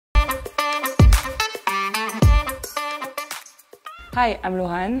Hi, I'm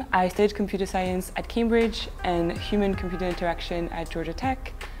Laurane. I studied computer science at Cambridge and human-computer interaction at Georgia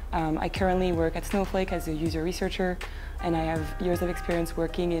Tech. I currently work at Snowflake as a user researcher, and I have years of experience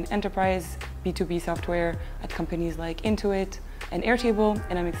working in enterprise B2B software at companies like Intuit and Airtable,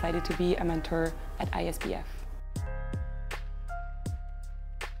 and I'm excited to be a mentor at ISBF.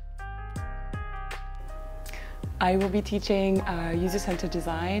 I will be teaching user-centered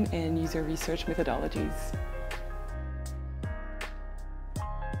design and user research methodologies.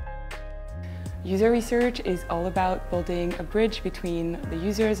 User research is all about building a bridge between the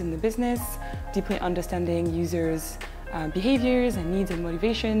users and the business, deeply understanding users' behaviors and needs and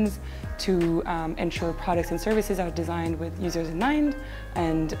motivations to ensure products and services are designed with users in mind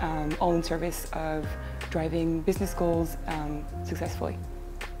and all in service of driving business goals successfully.